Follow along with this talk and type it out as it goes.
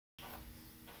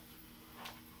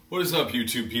What is up,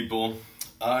 YouTube people?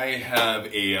 I have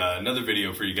another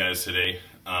video for you guys today.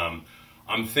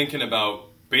 I'm thinking about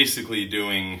basically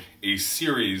doing a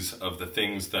series of the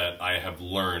things that I have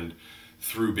learned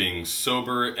through being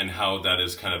sober and how that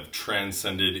has kind of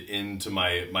transcended into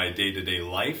my day-to-day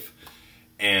life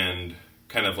and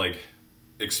kind of like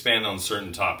expand on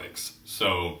certain topics.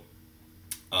 So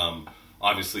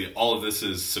obviously all of this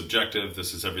is subjective.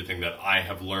 This is everything that I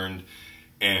have learned,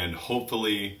 and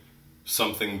hopefully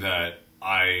something that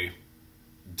I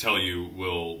tell you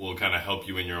will kind of help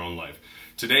you in your own life.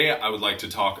 Today I would like to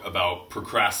talk about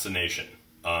procrastination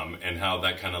and how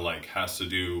that kind of like has to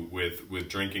do with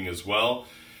drinking as well,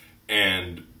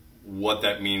 and what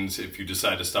that means if you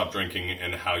decide to stop drinking,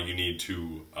 and how you need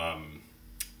to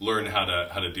learn how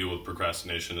to deal with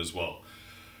procrastination as well.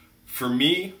 For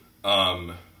me,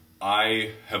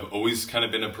 I have always kind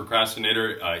of been a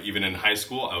procrastinator. Even in high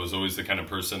school, I was always the kind of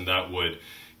person that would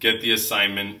get the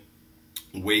assignment,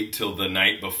 wait till the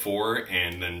night before,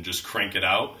 and then just crank it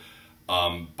out.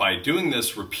 By doing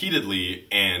this repeatedly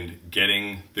and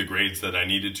getting the grades that I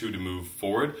needed to move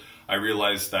forward, I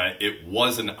realized that it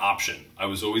was an option. I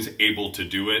was always able to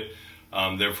do it.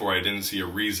 Therefore, I didn't see a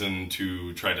reason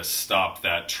to try to stop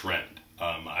that trend.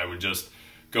 I would just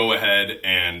go ahead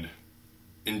and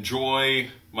enjoy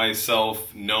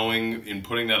myself, knowing in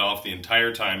putting that off the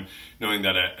entire time, knowing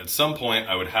that at some point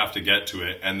I would have to get to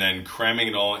it, and then cramming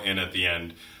it all in at the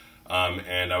end.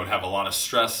 And I would have a lot of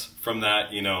stress from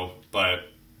that, but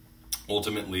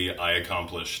ultimately I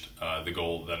accomplished the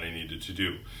goal that I needed to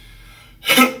do.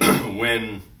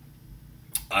 When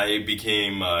I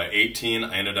became 18,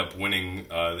 I ended up winning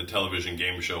the television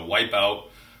game show Wipeout.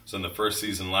 So in the first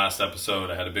season, last episode,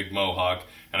 I had a big mohawk,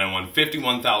 and I won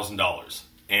 $51,000.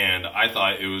 And I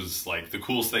thought it was like the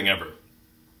coolest thing ever.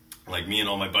 Like, me and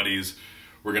all my buddies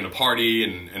were gonna party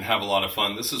and have a lot of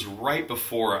fun. This is right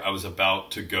before I was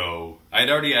about to go. I had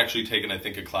already actually taken, I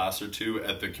think, a class or two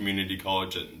at the community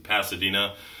college in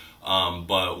Pasadena.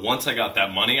 But once I got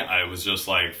that money, I was just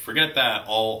like, forget that,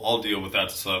 I'll deal with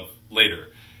that stuff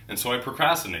later. And so I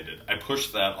procrastinated. I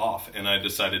pushed that off, and I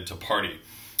decided to party.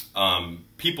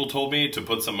 People told me to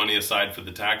put some money aside for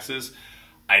the taxes.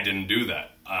 I didn't do that.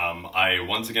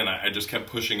 I just kept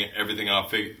pushing everything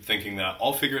off, thinking that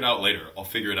I'll figure it out later. I'll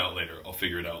figure it out later. I'll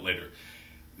figure it out later.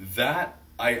 That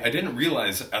I didn't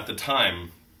realize at the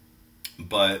time,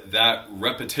 but that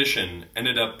repetition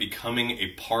ended up becoming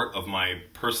a part of my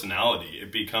personality.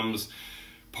 It becomes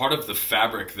part of the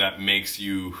fabric that makes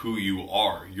you who you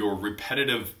are. Your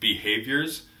repetitive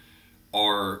behaviors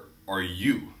are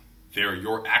you. They're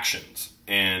your actions.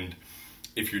 And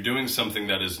if you're doing something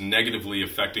that is negatively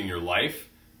affecting your life,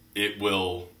 it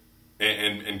will,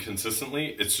 and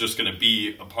consistently, it's just going to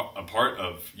be a part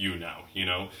of you now,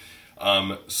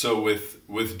 So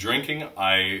with drinking,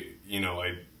 I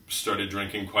started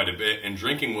drinking quite a bit, and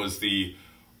drinking was the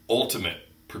ultimate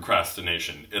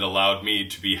procrastination. It allowed me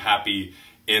to be happy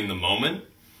in the moment,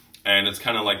 and it's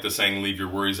kind of like the saying, leave your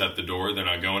worries at the door, they're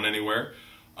not going anywhere.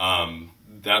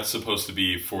 That's supposed to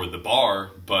be for the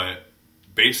bar, but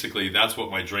basically that's what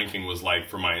my drinking was like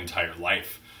for my entire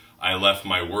life. I left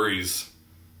my worries,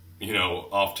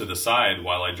 off to the side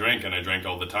while I drank, and I drank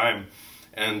all the time.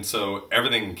 And so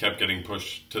everything kept getting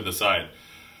pushed to the side.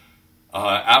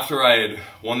 After I had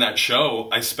won that show,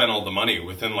 I spent all the money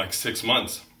within like 6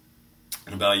 months.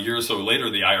 And about a year or so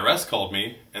later, the IRS called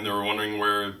me, and they were wondering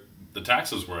where the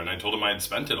taxes were. And I told them I had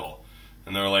spent it all.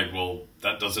 And they were like, well,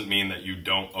 that doesn't mean that you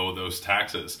don't owe those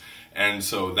taxes. And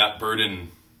so that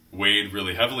burden weighed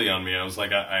really heavily on me. I was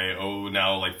like, I owe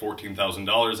now like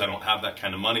 $14,000. I don't have that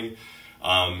kind of money.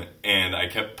 And I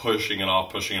kept pushing it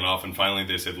off. And finally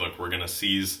they said, look, we're going to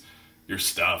seize your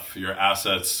stuff, your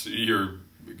assets, your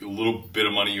little bit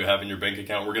of money you have in your bank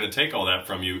account. We're going to take all that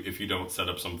from you if you don't set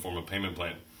up some form of payment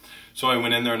plan. So I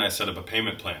went in there and I set up a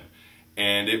payment plan.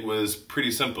 And it was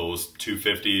pretty simple. It was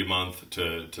 $250 a month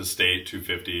to state,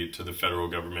 $250 to the federal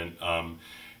government.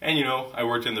 And I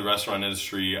worked in the restaurant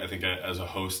industry, I think as a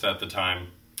host at the time,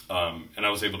 and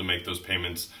I was able to make those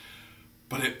payments.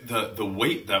 But the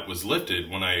weight that was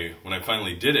lifted when I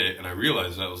finally did it, and I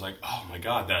realized, I was like, oh my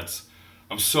God,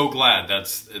 I'm so glad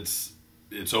it's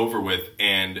over with.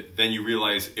 And then you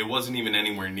realize it wasn't even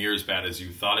anywhere near as bad as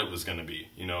you thought it was going to be,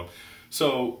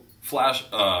 So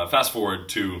fast forward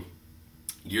to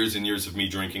years and years of me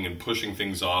drinking and pushing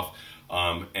things off,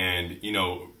 and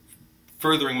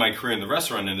furthering my career in the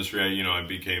restaurant industry. I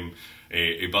became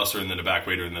a busser, and then a back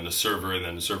waiter, and then a server, and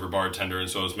then a server bartender, and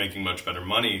so I was making much better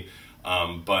money.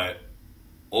 But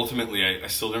ultimately, I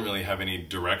still didn't really have any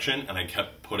direction, and I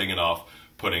kept putting it off.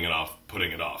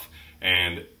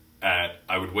 And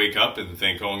I would wake up and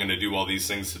think, oh, I'm going to do all these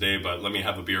things today, but let me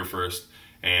have a beer first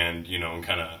and, and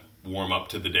kind of warm up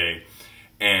to the day.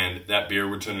 And that beer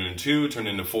would turn into 2, turn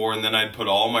into 4, and then I'd put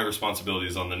all my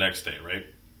responsibilities on the next day, right?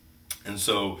 And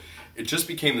so it just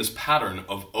became this pattern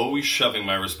of always shoving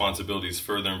my responsibilities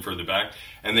further and further back,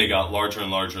 and they got larger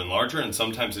and larger and larger, and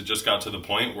sometimes it just got to the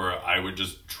point where I would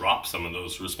just drop some of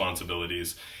those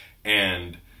responsibilities.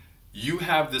 And you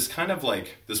have this kind of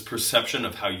like this perception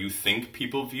of how you think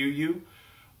people view you,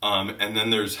 and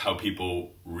then there's how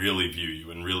people really view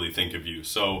you and really think of you.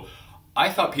 So I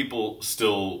thought people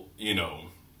still,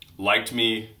 liked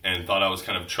me and thought I was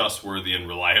kind of trustworthy and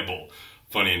reliable,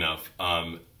 funny enough.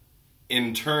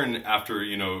 In turn, after,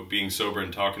 being sober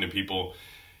and talking to people,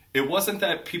 it wasn't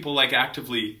that people like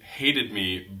actively hated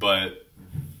me, but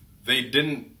they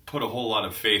didn't put a whole lot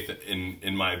of faith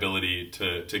in my ability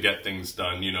to get things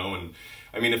done, and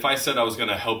I mean, if I said I was going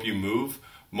to help you move,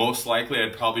 most likely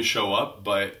I'd probably show up,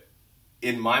 but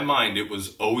in my mind, it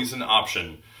was always an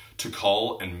option to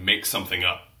call and make something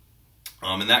up.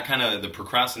 And that kind of, the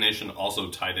procrastination also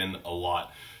tied in a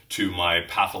lot to my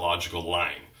pathological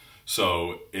lying.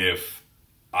 So if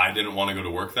I didn't want to go to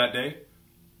work that day,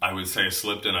 I would say I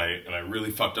slipped and I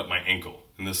really fucked up my ankle.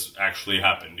 And this actually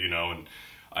happened, and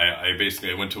I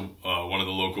basically went to one of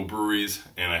the local breweries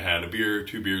and I had a beer,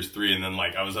 2 beers, 3, and then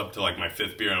I was up to my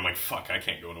 5th beer and I'm like, fuck, I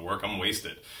can't go to work, I'm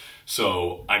wasted.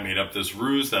 So I made up this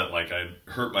ruse that I'd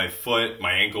hurt my foot,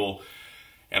 my ankle,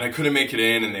 and I couldn't make it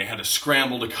in, and they had to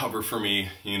scramble to cover for me,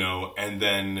 and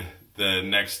then the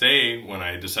next day when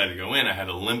I decided to go in, I had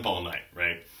to limp all night,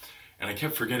 right? And I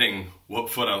kept forgetting what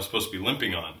foot I was supposed to be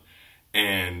limping on.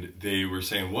 And they were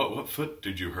saying, what foot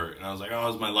did you hurt? And I was like, oh, it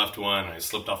was my left one. I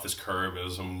slipped off this curb. It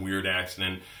was some weird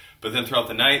accident. But then throughout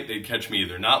the night, they'd catch me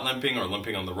either not limping or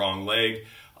limping on the wrong leg.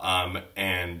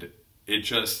 And it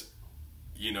just,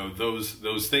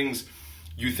 those things,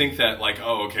 you think that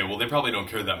oh, okay, well, they probably don't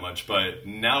care that much. But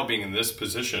now being in this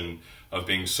position of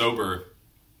being sober,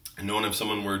 and knowing if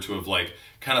someone were to have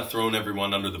kind of thrown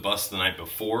everyone under the bus the night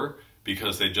before,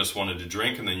 because they just wanted to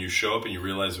drink, and then you show up and you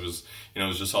realize it was, it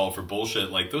was just all for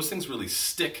bullshit. Those things really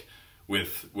stick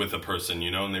with a person,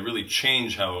 and they really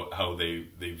change how they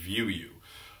view you.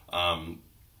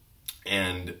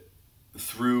 And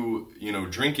through,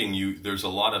 drinking, there's a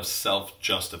lot of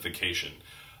self-justification.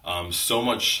 So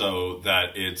much so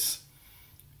that it's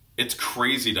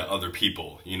crazy to other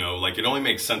people, it only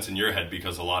makes sense in your head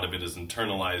because a lot of it is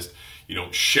internalized. You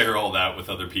don't share all that with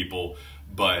other people,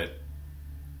 but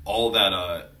all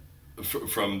that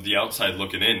from the outside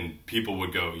looking in, people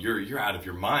would go, you're out of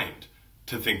your mind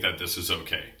to think that this is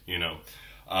okay,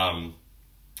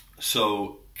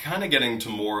 so kind of getting to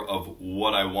more of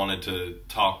what I wanted to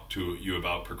talk to you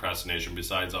about procrastination,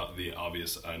 besides the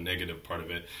obvious negative part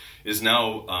of it, is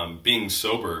now being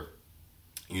sober.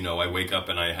 I wake up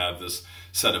and I have this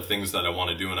set of things that I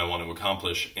want to do and I want to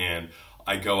accomplish, and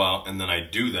I go out and then I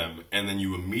do them, and then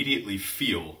you immediately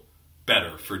feel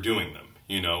better for doing them.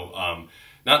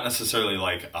 Not necessarily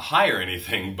a high or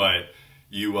anything, but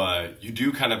you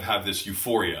do kind of have this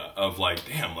euphoria of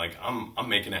damn, I'm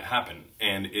making it happen.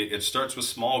 And it starts with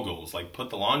small goals, put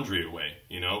the laundry away,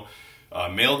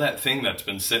 mail that thing that's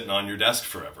been sitting on your desk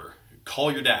forever,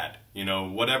 call your dad,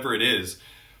 whatever it is.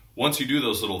 Once you do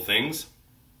those little things,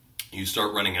 you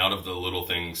start running out of the little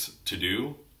things to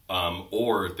do,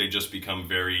 or they just become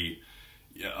very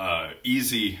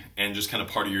easy and just kind of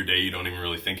part of your day. You don't even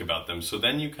really think about them. So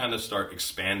then you kind of start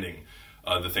expanding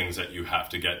the things that you have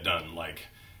to get done,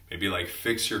 maybe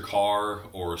fix your car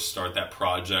or start that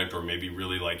project, or maybe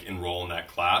really enroll in that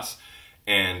class.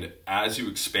 And as you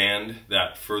expand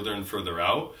that further and further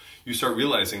out, you start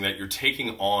realizing that you're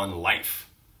taking on life,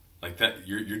 that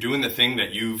you're doing the thing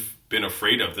that you've been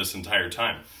afraid of this entire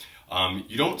time.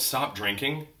 You don't stop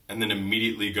drinking and then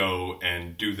immediately go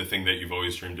and do the thing that you've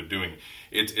always dreamed of doing.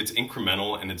 It's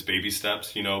incremental and it's baby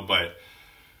steps, but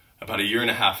about 1.5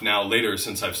 years now later,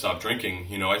 since I've stopped drinking,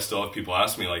 I still have people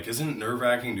ask me, isn't it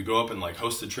nerve-wracking to go up and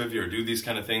host a trivia or do these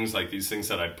kind of things, these things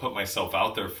that I put myself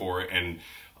out there for? And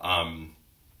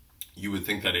you would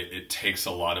think that it takes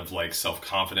a lot of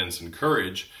self-confidence and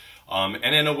courage.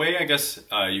 And in a way, I guess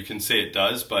you can say it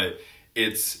does, but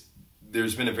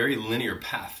there's been a very linear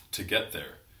path to get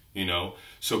there.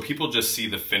 So people just see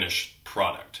the finished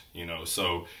product,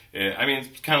 so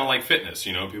it's kind of like fitness,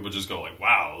 people just go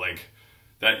wow,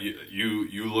 that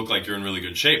you look like you're in really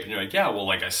good shape, and you're yeah, well,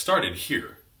 I started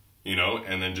here,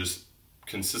 and then just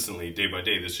consistently day by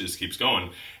day, this just keeps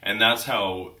going. And that's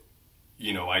how,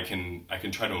 I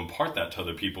can try to impart that to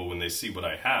other people when they see what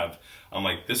I have. I'm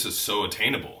this is so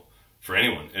attainable for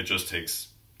anyone. It just takes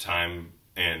time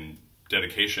and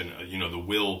dedication, the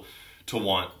will to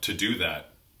want to do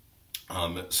that.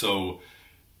 So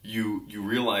you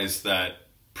realize that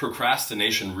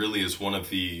procrastination really is one of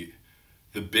the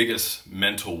biggest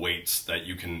mental weights that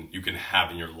you can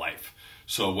have in your life.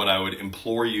 So what I would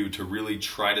implore you to really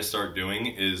try to start doing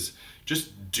is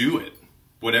just do it.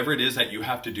 Whatever it is that you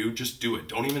have to do, just do it.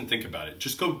 Don't even think about it.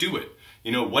 Just go do it.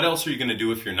 What else are you going to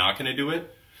do if you're not going to do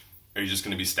it? Are you just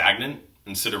going to be stagnant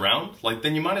and sit around?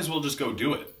 Then you might as well just go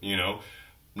do it.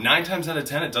 9 times out of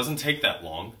 10, it doesn't take that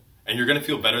long, and you're going to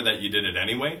feel better that you did it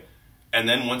anyway. And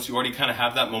then once you already kind of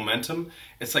have that momentum,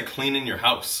 it's like cleaning your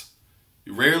house.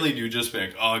 Rarely do you just be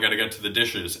like, oh, I got to get to the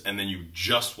dishes, and then you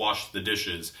just wash the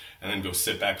dishes and then go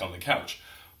sit back on the couch.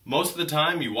 Most of the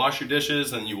time, you wash your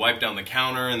dishes and you wipe down the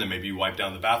counter, and then maybe you wipe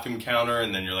down the bathroom counter,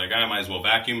 and then you're like, I might as well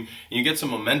vacuum, and you get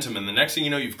some momentum, and the next thing you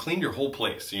know, you've cleaned your whole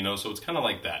place, so it's kind of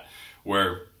like that,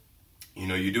 where,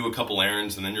 you do a couple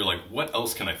errands, and then you're like, what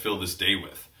else can I fill this day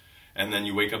with? And then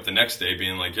you wake up the next day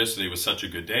being like, yesterday was such a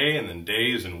good day, and then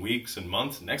days and weeks and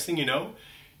months, next thing you know,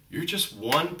 you're just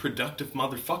one productive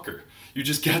motherfucker. You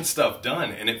just get stuff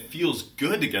done, and it feels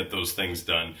good to get those things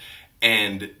done.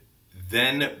 And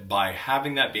then by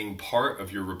having that being part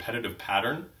of your repetitive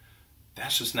pattern,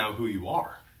 that's just now who you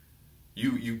are.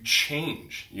 You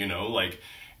change,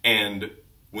 and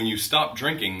when you stop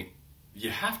drinking, you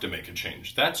have to make a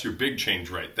change. That's your big change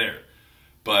right there.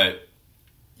 But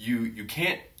you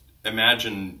can't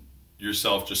imagine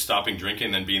yourself just stopping drinking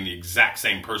and then being the exact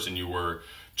same person you were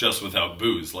just without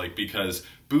booze, because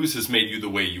booze has made you the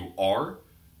way you are,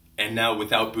 and now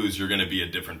without booze you're going to be a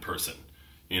different person,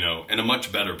 and a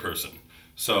much better person.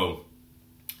 So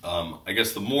I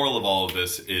guess the moral of all of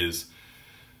this is,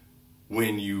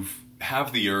 when you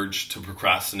have the urge to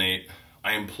procrastinate,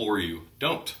 I implore you,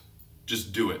 don't.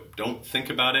 Just do it. Don't think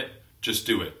about it, just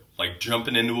do it. Like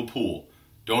jumping into a pool.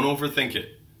 Don't overthink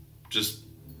it. Just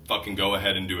fucking go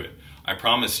ahead and do it. I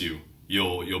promise you,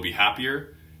 you'll be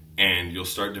happier, and you'll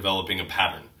start developing a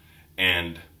pattern.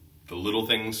 And the little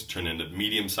things turn into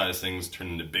medium-sized things, turn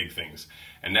into big things.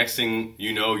 And next thing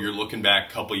you know, you're looking back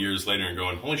a couple years later and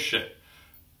going, holy shit,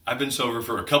 I've been sober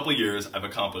for a couple years, I've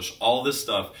accomplished all this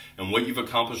stuff, and what you've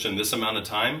accomplished in this amount of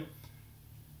time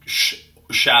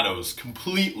shadows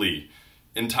completely,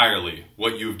 entirely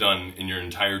what you've done in your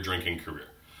entire drinking career.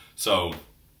 So,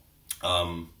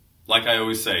 like I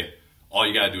always say, all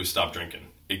you gotta do is stop drinking.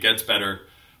 It gets better.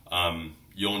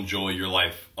 You'll enjoy your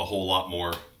life a whole lot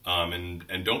more.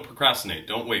 And don't procrastinate.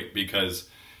 Don't wait, because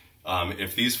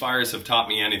if these fires have taught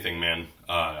me anything, man,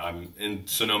 I'm in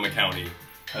Sonoma County.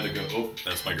 Had to go. Oh,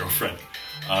 that's my girlfriend.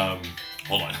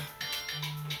 Hold on.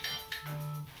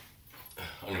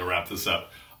 I'm gonna wrap this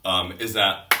up. Is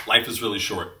that life is really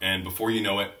short, and before you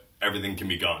know it, everything can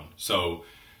be gone. So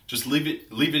just leave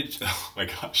it. Oh my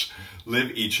gosh,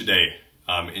 live each day.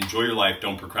 Enjoy your life.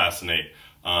 Don't procrastinate.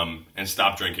 And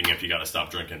stop drinking if you gotta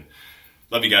stop drinking.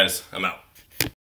 Love you guys. I'm out.